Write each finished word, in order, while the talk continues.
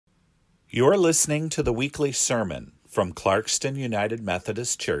You're listening to the weekly sermon from Clarkston United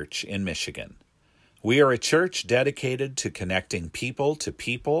Methodist Church in Michigan. We are a church dedicated to connecting people to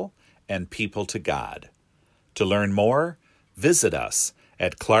people and people to God. To learn more, visit us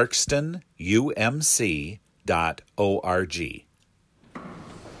at clarkstonumc.org.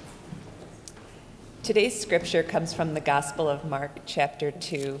 Today's scripture comes from the Gospel of Mark, chapter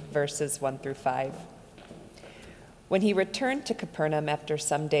 2, verses 1 through 5. When he returned to Capernaum after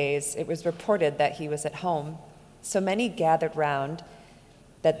some days, it was reported that he was at home. So many gathered round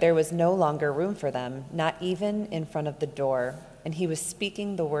that there was no longer room for them, not even in front of the door, and he was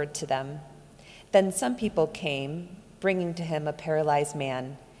speaking the word to them. Then some people came, bringing to him a paralyzed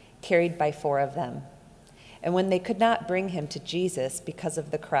man, carried by 4 of them. And when they could not bring him to Jesus because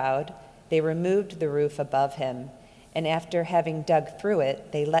of the crowd, they removed the roof above him, and after having dug through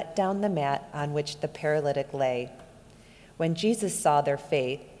it, they let down the mat on which the paralytic lay. When Jesus saw their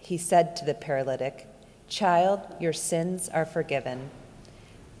faith, he said to the paralytic, "Child, your sins are forgiven."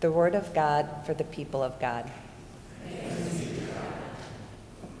 The word of God for the people of God.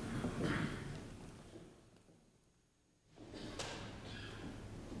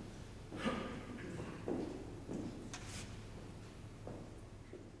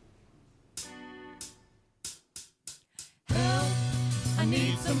 Help, I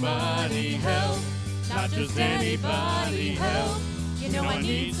need somebody help. Not just anybody help. You know I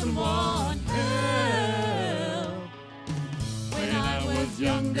need someone help. When I was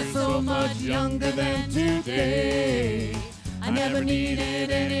younger, so much younger than today, I never needed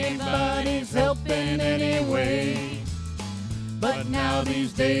anybody's help in any way. But now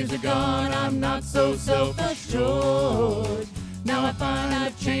these days are gone, I'm not so self-assured. Now I find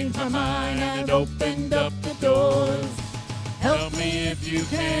I've changed my mind and opened up the doors. Help me if you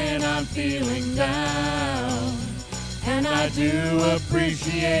can, I'm feeling down, and I do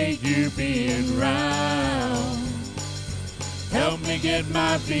appreciate you being round. Help me get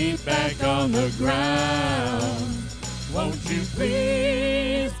my feet back on the ground. Won't you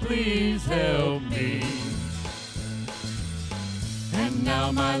please, please help me? And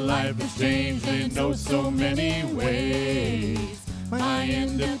now my life has changed in oh so many ways. My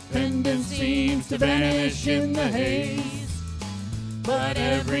independence seems to vanish in the haze. But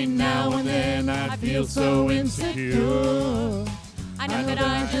every now and then I feel so insecure. I know that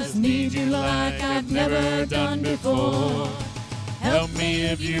I just need you like I've never done before. Help me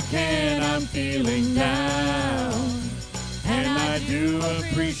if you can, I'm feeling down, and I do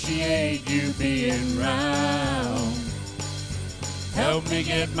appreciate you being round. Help me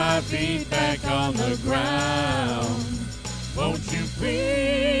get my feet back on the ground. Won't you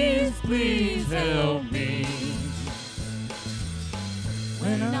please, please help me?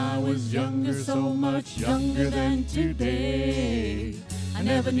 When I was younger, so much younger than today, I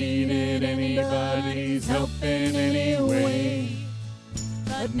never needed anybody's help in any way.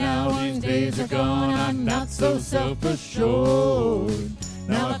 But now these days are gone, I'm not so self-assured.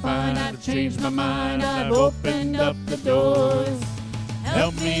 Now I find I've changed my mind, I've opened up the doors.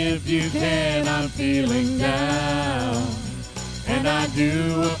 Help me if you can, I'm feeling down, and I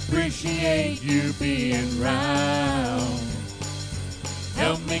do appreciate you being round.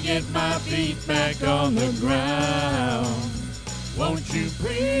 Help me get my feet back on the ground. Won't you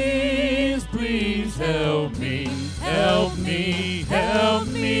please, please help me, help me, help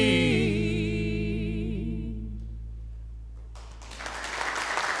me.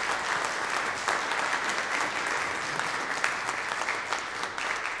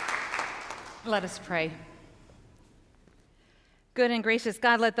 Let us pray. Good and gracious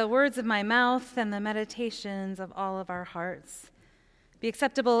God, let the words of my mouth and the meditations of all of our hearts be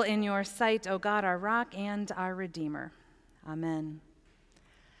acceptable in your sight, O God, our rock and our Redeemer. Amen.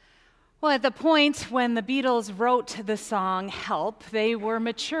 Well, at the point when the Beatles wrote the song Help, they were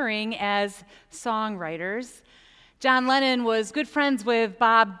maturing as songwriters. John Lennon was good friends with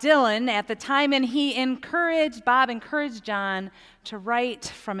Bob Dylan at the time, and Bob encouraged John to write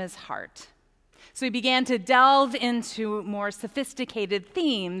from his heart. So he began to delve into more sophisticated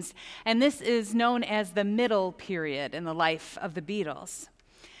themes, and this is known as the middle period in the life of the Beatles.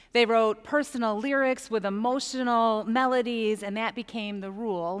 They wrote personal lyrics with emotional melodies, and that became the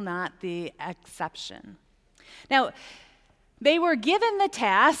rule, not the exception. Now, they were given the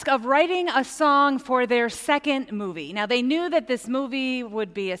task of writing a song for their second movie. Now, they knew that this movie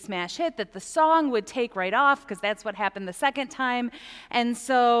would be a smash hit, that the song would take right off, because that's what happened the second time. And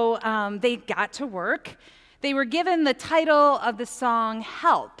so they got to work. They were given the title of the song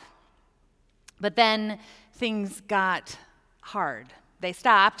Help. But then things got hard. They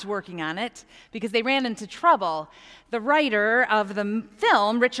stopped working on it because they ran into trouble. The writer of the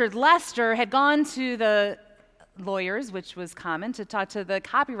film, Richard Lester, had gone to the lawyers, which was common, to talk to the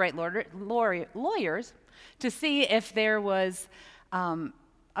copyright lawyers to see if there was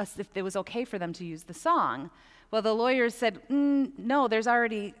if it was okay for them to use the song. Well, the lawyers said, no, there's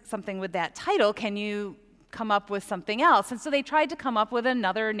already something with that title. Can you come up with something else? And so they tried to come up with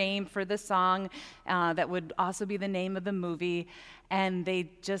another name for the song that would also be the name of the movie, and they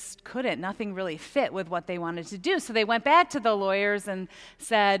just couldn't. Nothing really fit with what they wanted to do. So they went back to the lawyers and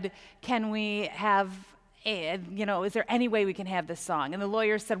said, can we have, is there any way we can have this song? And the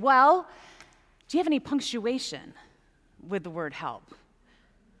lawyers said, well, do you have any punctuation with the word help?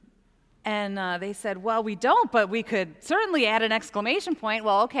 And they said, well, we don't, but we could certainly add an exclamation point.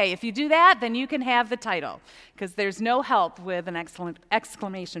 Well, okay, if you do that, then you can have the title, because there's no help with an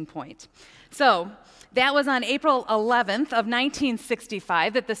exclamation point. So that was on April 11th of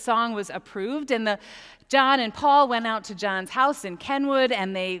 1965 that the song was approved, and John and Paul went out to John's house in Kenwood,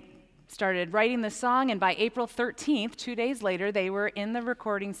 and they started writing the song, and by April 13th, 2 days later, they were in the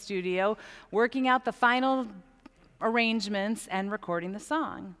recording studio working out the final arrangements and recording the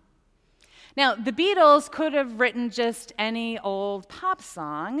song. Now, the Beatles could have written just any old pop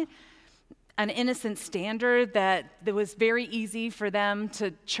song, an innocent standard that was very easy for them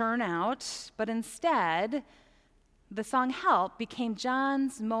to churn out, but instead, the song Help became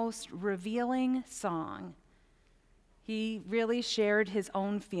John's most revealing song. He really shared his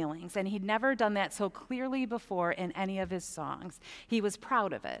own feelings, and he'd never done that so clearly before in any of his songs. He was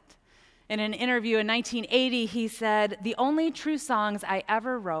proud of it. In an interview in 1980, he said, "The only true songs I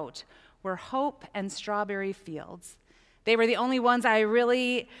ever wrote were Hope and Strawberry Fields. They were the only ones I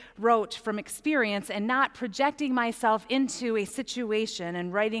really wrote from experience and not projecting myself into a situation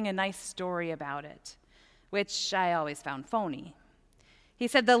and writing a nice story about it, which I always found phony." He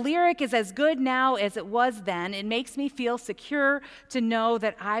said, "The lyric is as good now as it was then. It makes me feel secure to know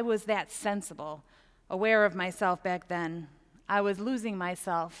that I was that sensible, aware of myself back then. I was losing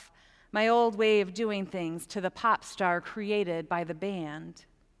myself, my old way of doing things, to the pop star created by the band."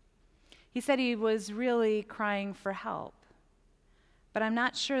 He said he was really crying for help, but I'm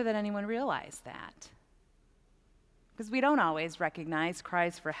not sure that anyone realized that, because we don't always recognize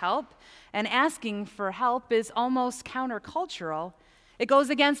cries for help, and asking for help is almost countercultural. It goes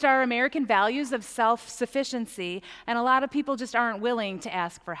against our American values of self-sufficiency, and a lot of people just aren't willing to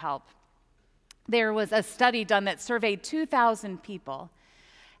ask for help. There was a study done that surveyed 2,000 people,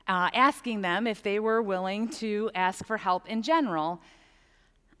 asking them if they were willing to ask for help in general.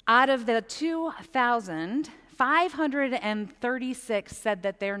 Out of the 2,000, 536 said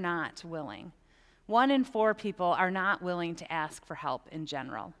that they're not willing. 1 in 4 people are not willing to ask for help in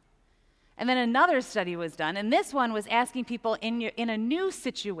general. And then another study was done, and this one was asking people in a new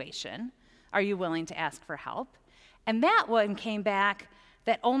situation, are you willing to ask for help? And that one came back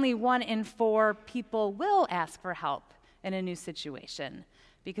that only 1 in 4 people will ask for help in a new situation,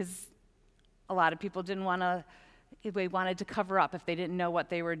 because a lot of people they wanted to cover up if they didn't know what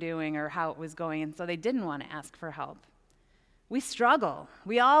they were doing or how it was going, and so they didn't want to ask for help. We struggle.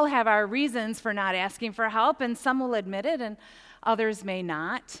 We all have our reasons for not asking for help, and some will admit it, and others may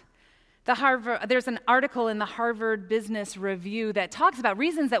not. There's an article in the Harvard Business Review that talks about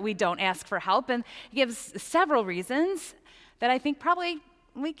reasons that we don't ask for help, and it gives several reasons that I think probably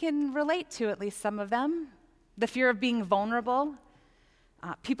we can relate to, at least some of them. The fear of being vulnerable.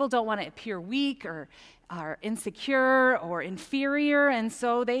 People don't want to appear weak or are insecure or inferior, and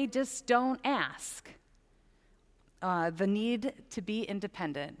so they just don't ask. The need to be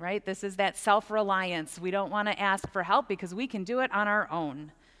independent, right? This is that self-reliance. We don't want to ask for help because we can do it on our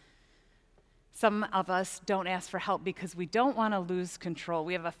own. Some of us don't ask for help because we don't want to lose control.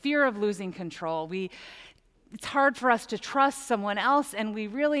 We have a fear of losing control. It's hard for us to trust someone else, and we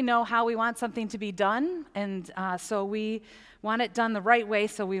really know how we want something to be done, and so we want it done the right way,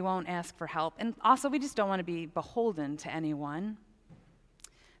 so we won't ask for help. And also, we just don't want to be beholden to anyone.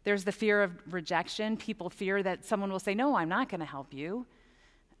 There's the fear of rejection. People fear that someone will say, "No, I'm not going to help you."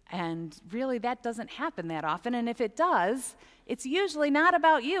 And really, that doesn't happen that often, and if it does, it's usually not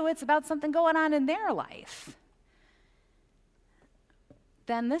about you, it's about something going on in their life.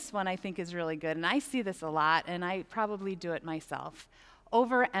 Then this one I think is really good, and I see this a lot, and I probably do it myself.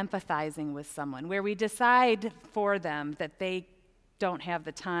 Over-empathizing with someone, where we decide for them that they don't have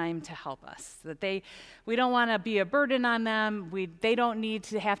the time to help us, that we don't want to be a burden on them, they don't need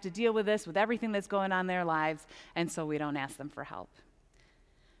to have to deal with this, with everything that's going on in their lives, and so we don't ask them for help.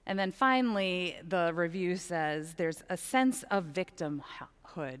 And then finally, the review says there's a sense of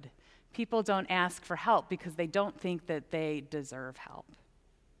victimhood People don't ask for help because they don't think that they deserve help.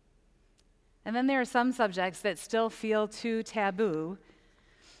 And then there are some subjects that still feel too taboo,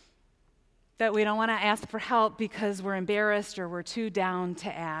 that we don't want to ask for help because we're embarrassed or we're too down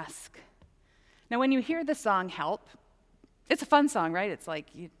to ask. Now, when you hear the song Help, it's a fun song, right? It's like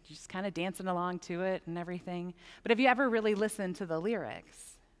you're just kind of dancing along to it and everything. But have you ever really listened to the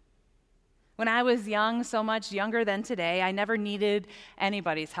lyrics? When I was young, so much younger than today, I never needed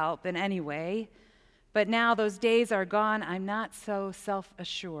anybody's help in any way. But now those days are gone. I'm not so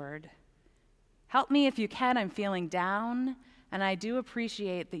self-assured. Help me if you can. I'm feeling down, and I do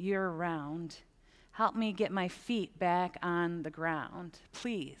appreciate that you're around. Help me get my feet back on the ground.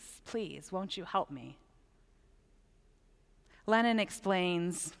 Please, please, won't you help me? Lennon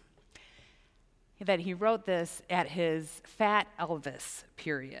explains that he wrote this at his Fat Elvis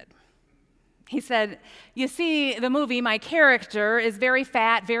period. He said, you see, the movie, my character is very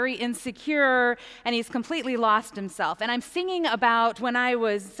fat, very insecure, and he's completely lost himself. And I'm singing about when I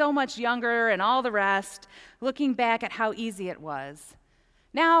was so much younger and all the rest, looking back at how easy it was.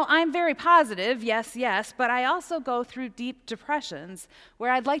 Now, I'm very positive, yes, but I also go through deep depressions where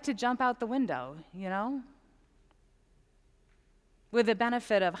I'd like to jump out the window, you know? With the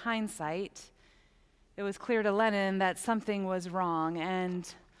benefit of hindsight, it was clear to Lennon that something was wrong,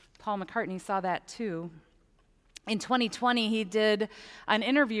 and Paul McCartney saw that too. In 2020, he did an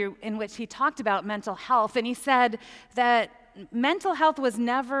interview in which he talked about mental health, and he said that mental health was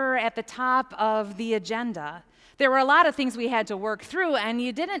never at the top of the agenda. There were a lot of things we had to work through, and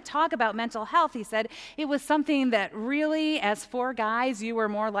you didn't talk about mental health, he said. It was something that really, as four guys, you were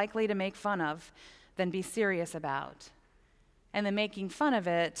more likely to make fun of than be serious about. And the making fun of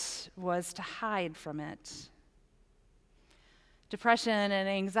it was to hide from it. Depression and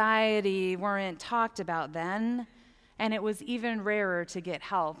anxiety weren't talked about then, and it was even rarer to get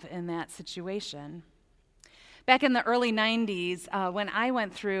help in that situation. Back in the early 90s, when I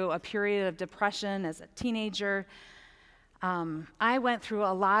went through a period of depression as a teenager, I went through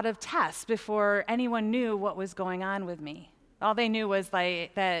a lot of tests before anyone knew what was going on with me. All they knew was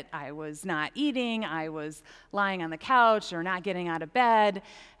that I was not eating, I was lying on the couch or not getting out of bed,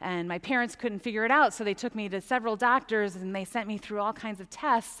 and my parents couldn't figure it out, so they took me to several doctors and they sent me through all kinds of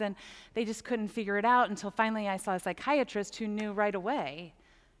tests, and they just couldn't figure it out until finally I saw a psychiatrist who knew right away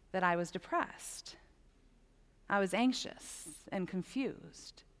that I was depressed. I was anxious and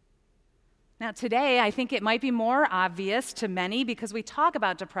confused. Now, today, I think it might be more obvious to many because we talk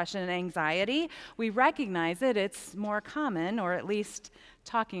about depression and anxiety. We recognize it. It's more common, or at least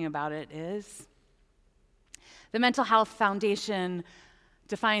talking about it is. The Mental Health Foundation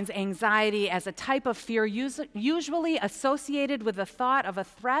defines anxiety as a type of fear usually associated with the thought of a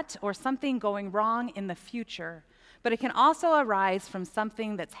threat or something going wrong in the future. But it can also arise from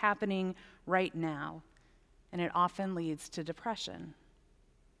something that's happening right now, and it often leads to depression.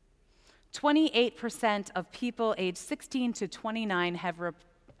 28% of people aged 16 to 29 have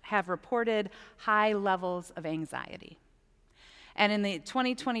reported high levels of anxiety. And in the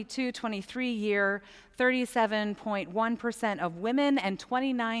 2022-23 year, 37.1% of women and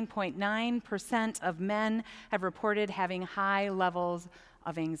 29.9% of men have reported having high levels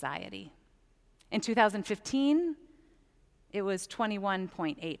of anxiety. In 2015, it was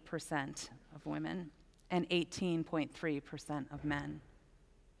 21.8% of women and 18.3% of men.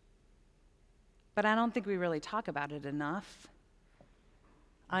 But I don't think we really talk about it enough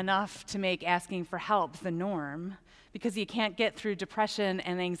to make asking for help the norm, because you can't get through depression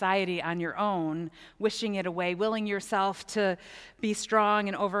and anxiety on your own, wishing it away, willing yourself to be strong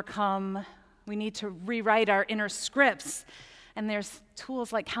and overcome. We need to rewrite our inner scripts, and there's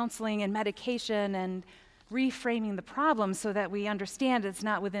tools like counseling and medication and reframing the problem so that we understand it's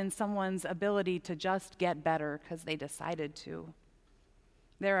not within someone's ability to just get better because they decided to.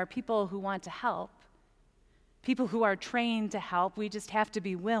 There are people who want to help, people who are trained to help. We just have to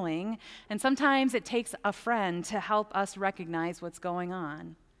be willing. And sometimes it takes a friend to help us recognize what's going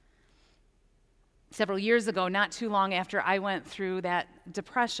on. Several years ago, not too long after I went through that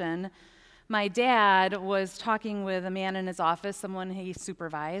depression, my dad was talking with a man in his office, someone he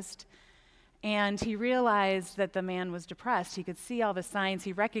supervised, and he realized that the man was depressed. He could see all the signs.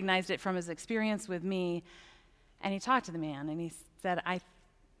 He recognized it from his experience with me, and he talked to the man, and he said, I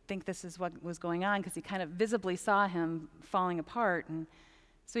think this is what was going on, because he kind of visibly saw him falling apart, and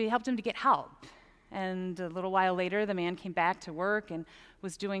so he helped him to get help. And a little while later, the man came back to work and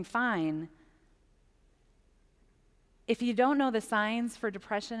was doing fine. If you don't know the signs for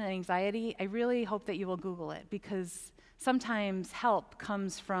depression and anxiety, I really hope that you will Google it, because sometimes help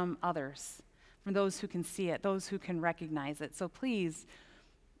comes from others, from those who can see it, those who can recognize it. So please,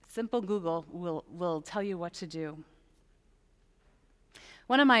 Simple Google will tell you what to do.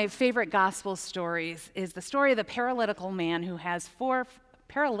 One of my favorite gospel stories is the story of the paralytic man who has four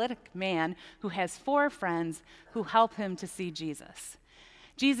friends who help him to see Jesus.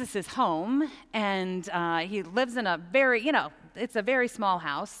 Jesus is home, and he lives in a very, it's a very small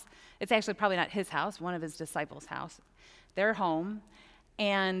house. It's actually probably not his house, one of his disciples' house. They're home,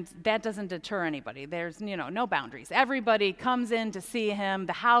 and that doesn't deter anybody. There's, no boundaries. Everybody comes in to see him.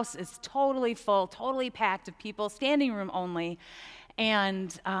 The house is totally full, totally packed of people, standing room only.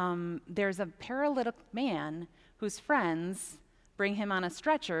 And there's a paralytic man whose friends bring him on a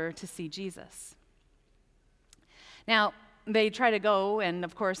stretcher to see Jesus. Now, they try to go, and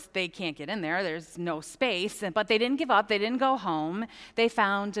of course, they can't get in there. There's no space, but they didn't give up. They didn't go home. They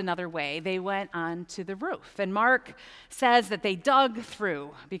found another way. They went onto the roof. And Mark says that they dug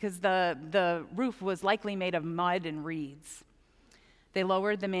through because the roof was likely made of mud and reeds. They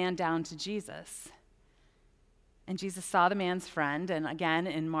lowered the man down to Jesus. And Jesus saw the man's friend, and again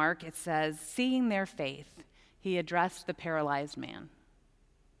in Mark it says, seeing their faith, he addressed the paralyzed man,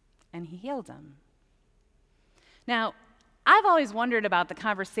 and he healed him. Now, I've always wondered about the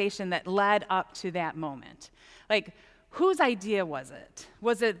conversation that led up to that moment. Like, whose idea was it?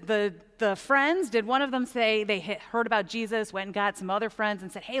 Was it the friends? Did one of them say they heard about Jesus, went and got some other friends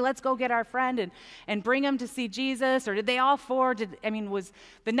and said, hey, let's go get our friend and bring him to see Jesus? Or did they all four? Was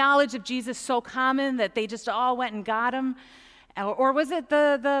the knowledge of Jesus so common that they just all went and got him? Or was it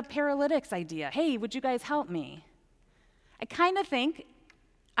the paralytic's idea? Hey, would you guys help me? I kind of think,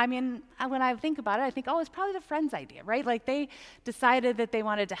 when I think about it, I think, it's probably the friend's idea, right? Like they decided that they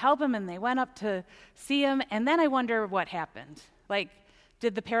wanted to help him and they went up to see him. And then I wonder what happened. Like,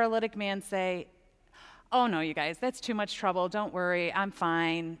 did the paralytic man say, oh no, you guys, that's too much trouble. Don't worry, I'm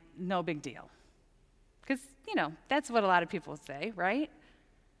fine. No big deal. Because, that's what a lot of people say, right?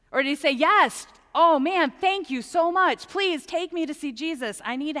 Or did he say, yes, oh man, thank you so much. Please take me to see Jesus.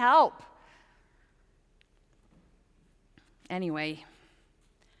 I need help. Anyway,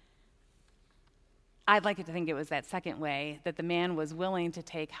 I'd like to think it was that second way, that the man was willing to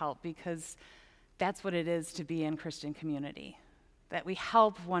take help, because that's what it is to be in Christian community, that we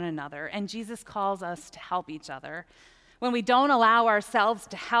help one another, and Jesus calls us to help each other. When we don't allow ourselves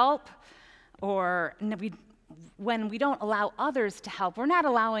to help, or when we don't allow others to help, we're not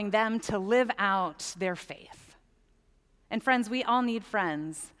allowing them to live out their faith. And friends, we all need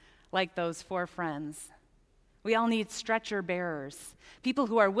friends like those four friends. We all need stretcher bearers, people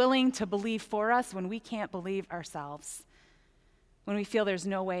who are willing to believe for us when we can't believe ourselves, when we feel there's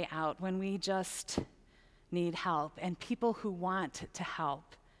no way out, when we just need help, and people who want to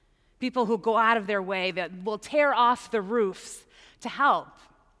help, people who go out of their way, that will tear off the roofs to help,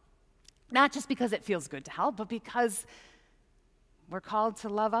 not just because it feels good to help, but because we're called to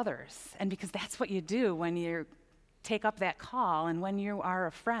love others, and because that's what you do when you take up that call and when you are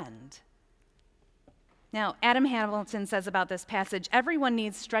a friend. Now, Adam Hamilton says about this passage, everyone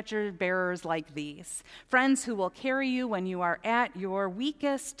needs stretcher bearers like these, friends who will carry you when you are at your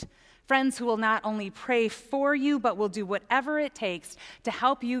weakest, friends who will not only pray for you, but will do whatever it takes to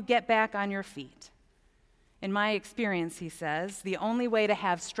help you get back on your feet. In my experience, he says, the only way to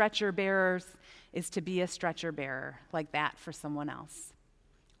have stretcher bearers is to be a stretcher bearer like that for someone else.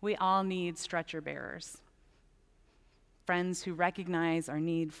 We all need stretcher bearers, friends who recognize our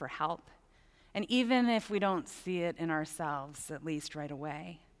need for help. And even if we don't see it in ourselves, at least right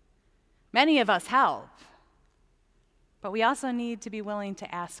away. Many of us help, but we also need to be willing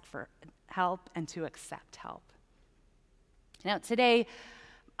to ask for help and to accept help. Now, today,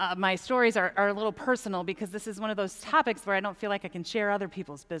 my stories are a little personal because this is one of those topics where I don't feel like I can share other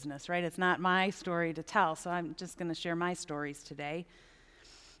people's business, right? It's not my story to tell, so I'm just going to share my stories today.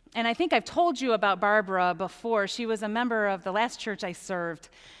 And I think I've told you about Barbara before. She was a member of the last church I served.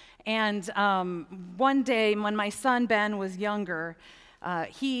 And one day when my son Ben was younger,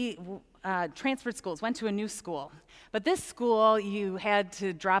 he transferred schools, went to a new school. But this school, you had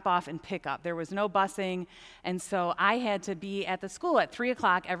to drop off and pick up. There was no busing, and so I had to be at the school at 3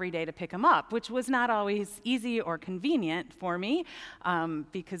 o'clock every day to pick him up, which was not always easy or convenient for me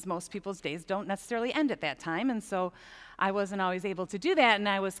because most people's days don't necessarily end at that time, and so I wasn't always able to do that, and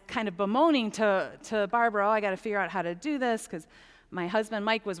I was kind of bemoaning to Barbara, I got to figure out how to do this because my husband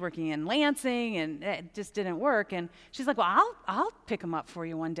Mike was working in Lansing, and it just didn't work. And she's like, well, I'll pick him up for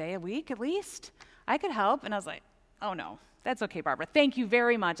you one day a week at least. I could help. And I was like, oh no, that's okay, Barbara. Thank you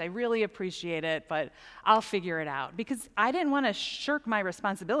very much. I really appreciate it, but I'll figure it out. Because I didn't want to shirk my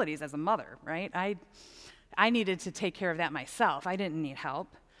responsibilities as a mother, right? I needed to take care of that myself. I didn't need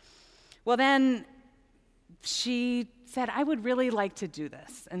help. Well, then she said, I would really like to do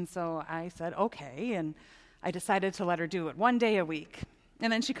this. And so I said, okay, and I decided to let her do it 1 day a week.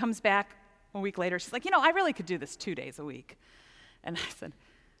 And then she comes back a week later. She's like, I really could do this 2 days a week. And I said,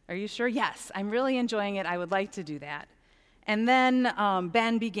 are you sure? Yes, I'm really enjoying it. I would like to do that. And then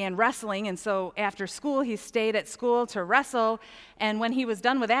Ben began wrestling, and so after school, he stayed at school to wrestle. And when he was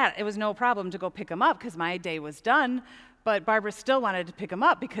done with that, it was no problem to go pick him up because my day was done. But Barbara still wanted to pick him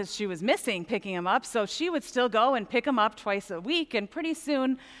up because she was missing picking him up. So she would still go and pick him up twice a week. And pretty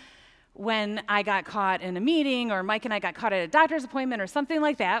soon, when I got caught in a meeting or Mike and I got caught at a doctor's appointment or something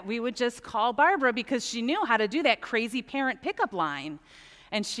like that, we would just call Barbara because she knew how to do that crazy parent pickup line.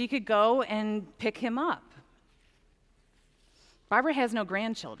 And she could go and pick him up. Barbara has no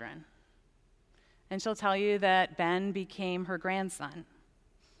grandchildren, and she'll tell you that Ben became her grandson.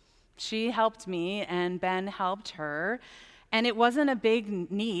 She helped me, and Ben helped her, and it wasn't a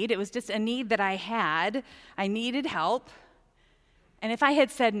big need. It was just a need that I had. I needed help, and if I had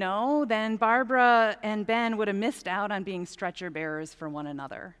said no, then Barbara and Ben would have missed out on being stretcher bearers for one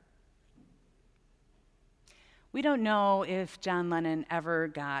another. We don't know if John Lennon ever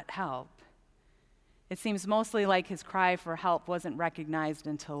got help. It seems mostly like his cry for help wasn't recognized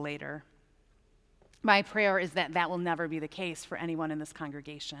until later. My prayer is that that will never be the case for anyone in this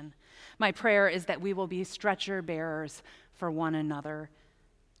congregation. My prayer is that we will be stretcher bearers for one another.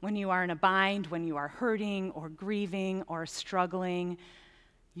 When you are in a bind, when you are hurting or grieving or struggling,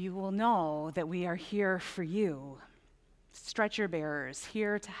 you will know that we are here for you. Stretcher bearers,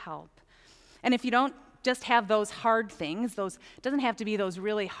 here to help. And if you don't just have those hard things, it doesn't have to be those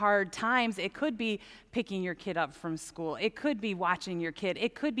really hard times. It could be picking your kid up from school. It could be watching your kid.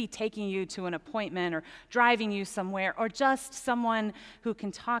 It could be taking you to an appointment or driving you somewhere, or just someone who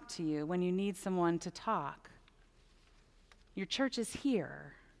can talk to you when you need someone to talk. Your church is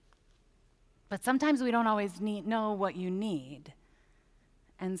here. But sometimes we don't always know what you need.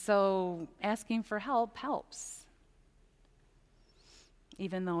 And so asking for help helps,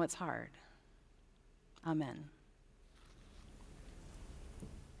 even though it's hard. Amen.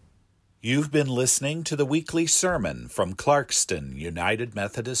 You've been listening to the weekly sermon from Clarkston United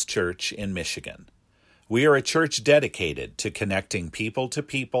Methodist Church in Michigan. We are a church dedicated to connecting people to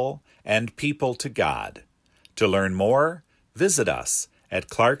people and people to God. To learn more, visit us at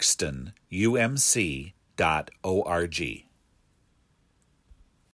clarkstonumc.org.